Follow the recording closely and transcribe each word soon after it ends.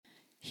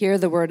Hear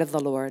the word of the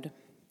Lord.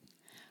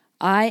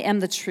 I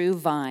am the true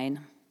vine,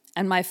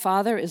 and my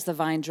Father is the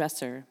vine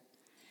dresser.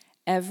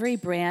 Every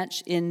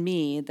branch in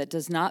me that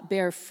does not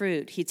bear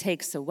fruit, he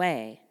takes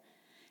away,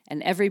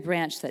 and every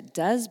branch that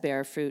does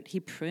bear fruit, he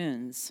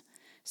prunes,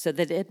 so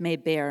that it may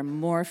bear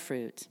more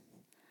fruit.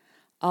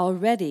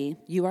 Already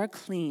you are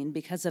clean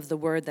because of the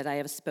word that I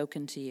have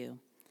spoken to you.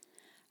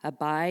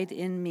 Abide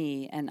in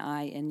me, and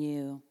I in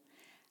you.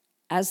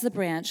 As the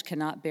branch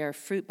cannot bear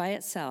fruit by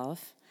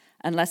itself,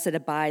 unless it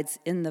abides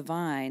in the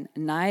vine,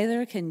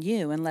 neither can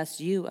you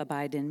unless you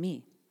abide in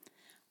me.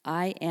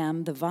 I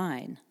am the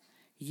vine,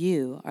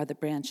 you are the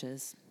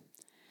branches.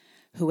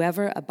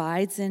 Whoever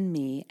abides in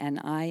me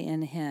and I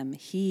in him,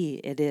 he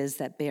it is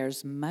that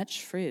bears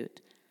much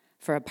fruit,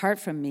 for apart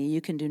from me you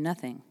can do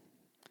nothing.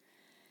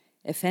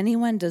 If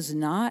anyone does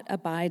not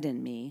abide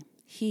in me,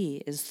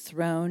 he is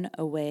thrown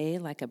away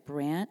like a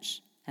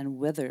branch and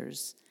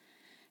withers,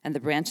 and the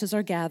branches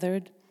are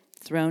gathered,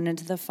 thrown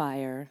into the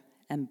fire,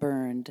 and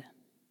burned.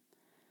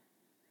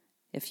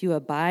 If you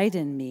abide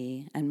in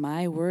me and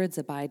my words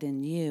abide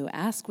in you,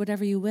 ask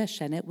whatever you wish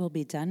and it will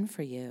be done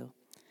for you.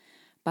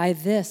 By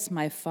this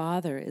my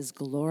Father is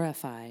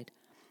glorified,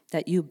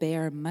 that you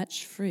bear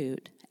much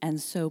fruit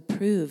and so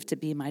prove to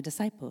be my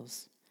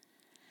disciples.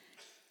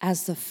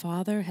 As the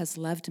Father has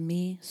loved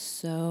me,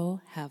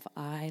 so have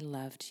I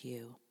loved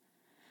you.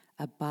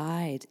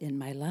 Abide in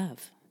my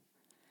love.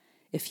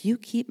 If you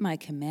keep my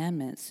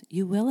commandments,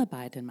 you will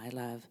abide in my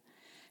love,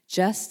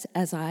 just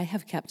as I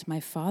have kept my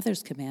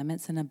Father's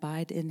commandments and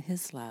abide in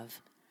his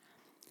love.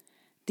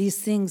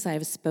 These things I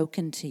have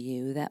spoken to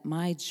you, that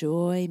my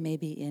joy may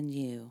be in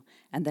you,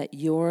 and that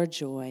your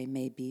joy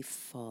may be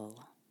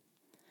full.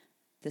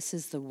 This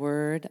is the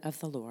word of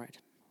the Lord.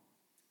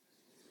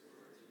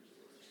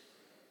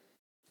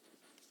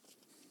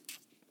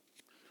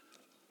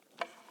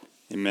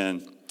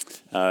 Amen.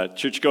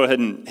 Church, go ahead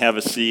and have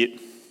a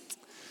seat.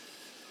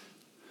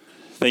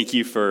 Thank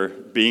you for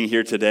being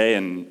here today,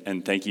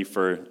 and thank you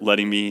for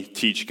letting me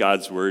teach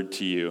God's word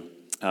to you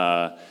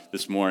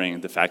this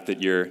morning. The fact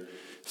that you're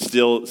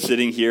still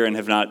sitting here and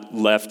have not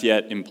left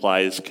yet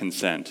implies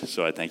consent,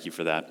 so I thank you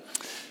for that.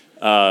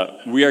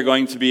 We are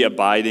going to be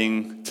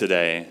abiding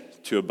today.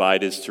 To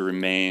abide is to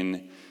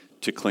remain,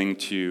 to cling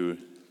to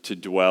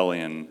dwell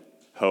in,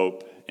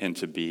 hope, and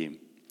to be.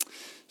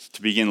 So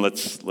to begin,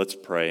 let's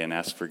pray and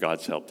ask for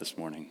God's help this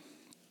morning.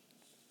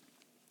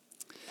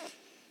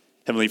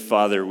 Heavenly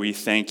Father, we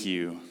thank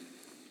you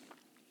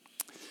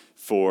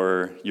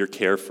for your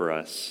care for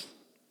us.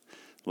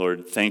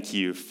 Lord, thank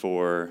you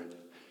for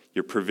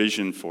your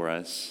provision for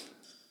us.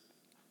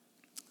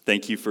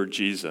 Thank you for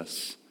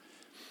Jesus,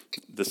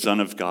 the Son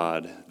of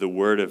God, the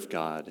Word of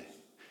God,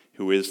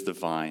 who is the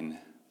vine.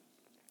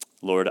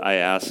 Lord, I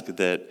ask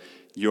that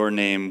your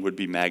name would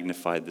be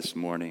magnified this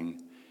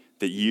morning,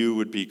 that you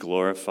would be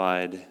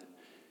glorified.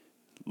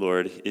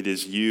 Lord, it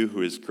is you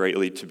who is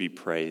greatly to be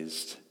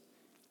praised.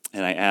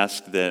 And I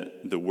ask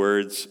that the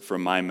words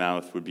from my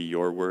mouth would be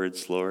your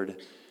words, Lord,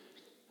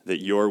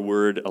 that your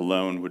word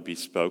alone would be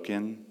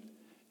spoken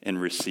and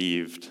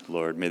received,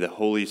 Lord. May the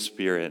Holy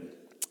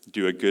Spirit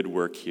do a good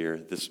work here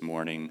this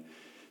morning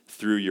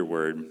through your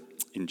word.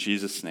 In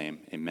Jesus' name,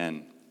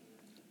 amen.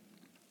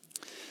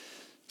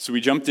 So we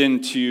jumped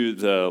into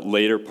the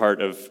later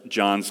part of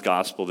John's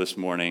gospel this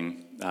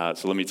morning.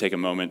 So let me take a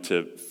moment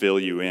to fill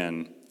you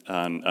in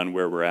on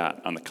where we're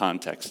at, on the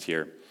context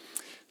here.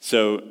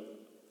 So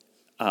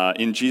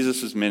in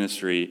Jesus'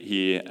 ministry,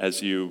 he,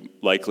 as you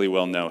likely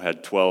well know,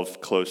 had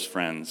 12 close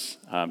friends.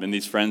 And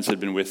these friends had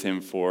been with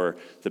him for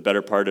the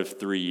better part of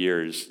 3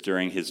 years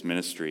during his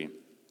ministry.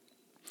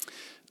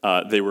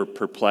 They were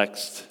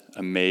perplexed,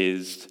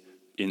 amazed,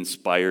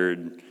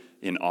 inspired,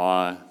 in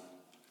awe,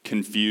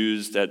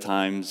 confused at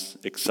times,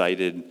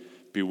 excited,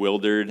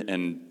 bewildered,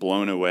 and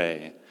blown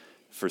away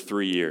for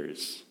 3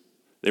 years.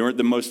 They weren't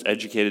the most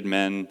educated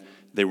men.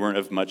 They weren't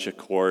of much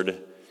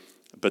accord,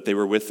 but they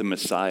were with the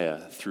Messiah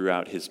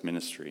throughout his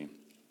ministry,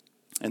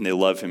 and they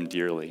love him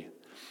dearly.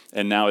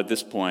 And now at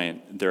this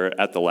point, they're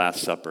at the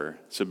Last Supper.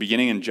 So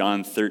beginning in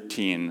John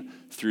 13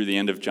 through the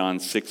end of John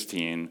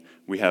 16,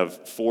 we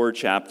have 4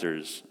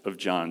 chapters of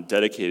John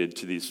dedicated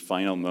to these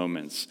final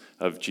moments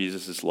of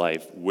Jesus'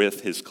 life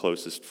with his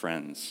closest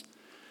friends.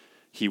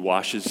 He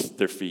washes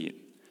their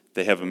feet.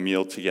 They have a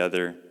meal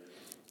together.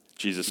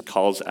 Jesus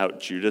calls out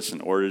Judas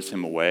and orders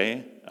him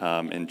away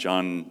by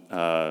John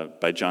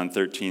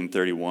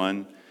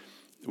 13:31,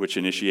 which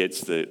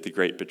initiates the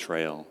great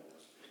betrayal.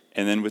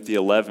 And then with the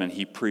 11,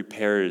 he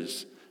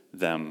prepares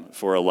them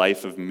for a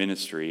life of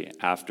ministry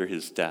after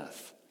his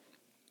death.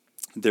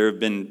 There have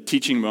been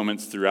teaching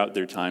moments throughout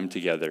their time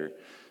together,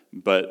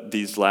 but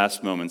these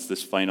last moments,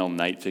 this final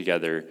night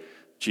together,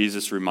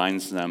 Jesus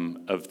reminds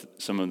them of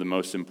some of the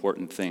most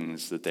important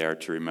things that they are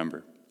to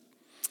remember.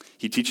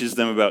 He teaches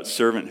them about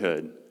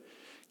servanthood,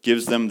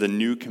 gives them the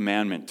new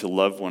commandment to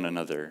love one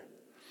another,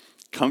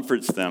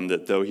 comforts them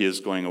that though he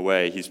is going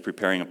away, he's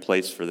preparing a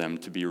place for them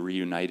to be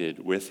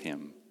reunited with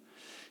him.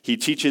 He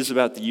teaches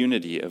about the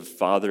unity of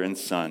Father and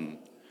Son,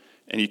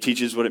 and he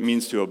teaches what it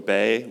means to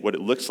obey, what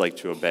it looks like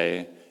to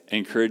obey,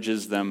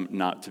 encourages them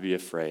not to be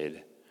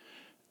afraid.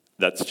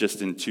 That's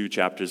just in 2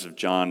 chapters of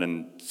John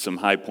and some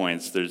high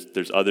points.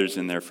 There's others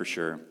in there for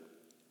sure.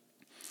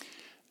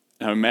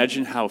 Now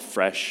imagine how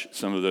fresh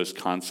some of those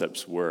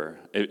concepts were.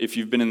 If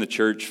you've been in the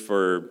church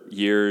for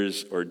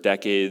years or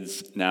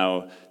decades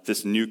now,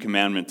 this new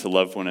commandment to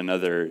love one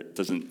another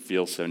doesn't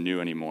feel so new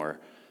anymore.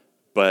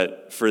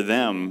 But for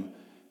them,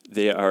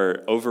 they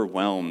are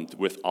overwhelmed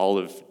with all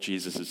of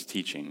Jesus'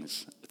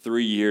 teachings.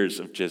 3 years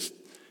of just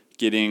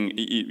getting,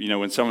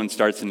 when someone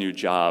starts a new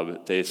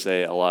job, they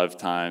say a lot of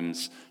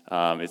times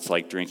it's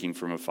like drinking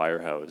from a fire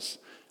hose.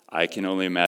 I can only imagine